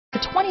The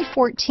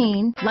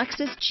 2014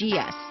 Lexus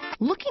GS.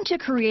 Looking to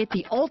create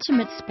the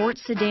ultimate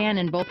sports sedan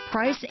in both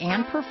price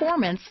and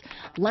performance,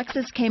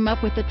 Lexus came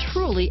up with a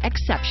truly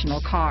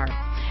exceptional car.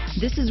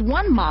 This is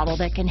one model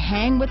that can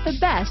hang with the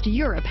best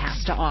Europe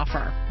has to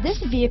offer.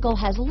 This vehicle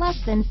has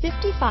less than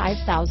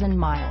 55,000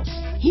 miles.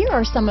 Here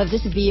are some of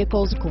this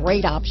vehicle's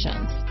great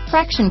options: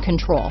 traction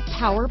control,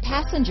 power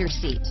passenger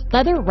seat,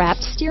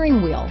 leather-wrapped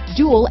steering wheel,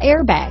 dual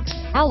airbags,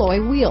 alloy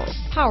wheels,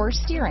 power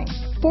steering,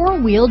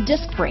 four-wheel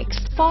disc brakes,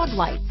 fog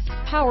lights,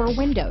 power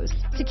windows,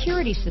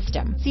 security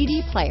system,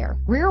 CD player,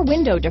 rear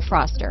window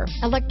defroster,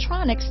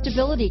 electronic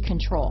stability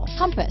control,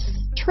 compass,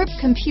 trip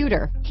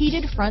computer,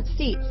 heated front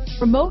seats,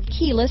 remote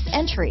keyless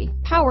entry,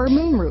 power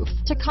moonroof,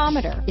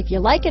 tachometer. If you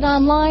like it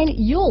online,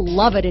 you'll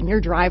love it in your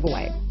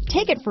driveway.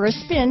 Take it for a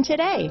spin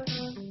today.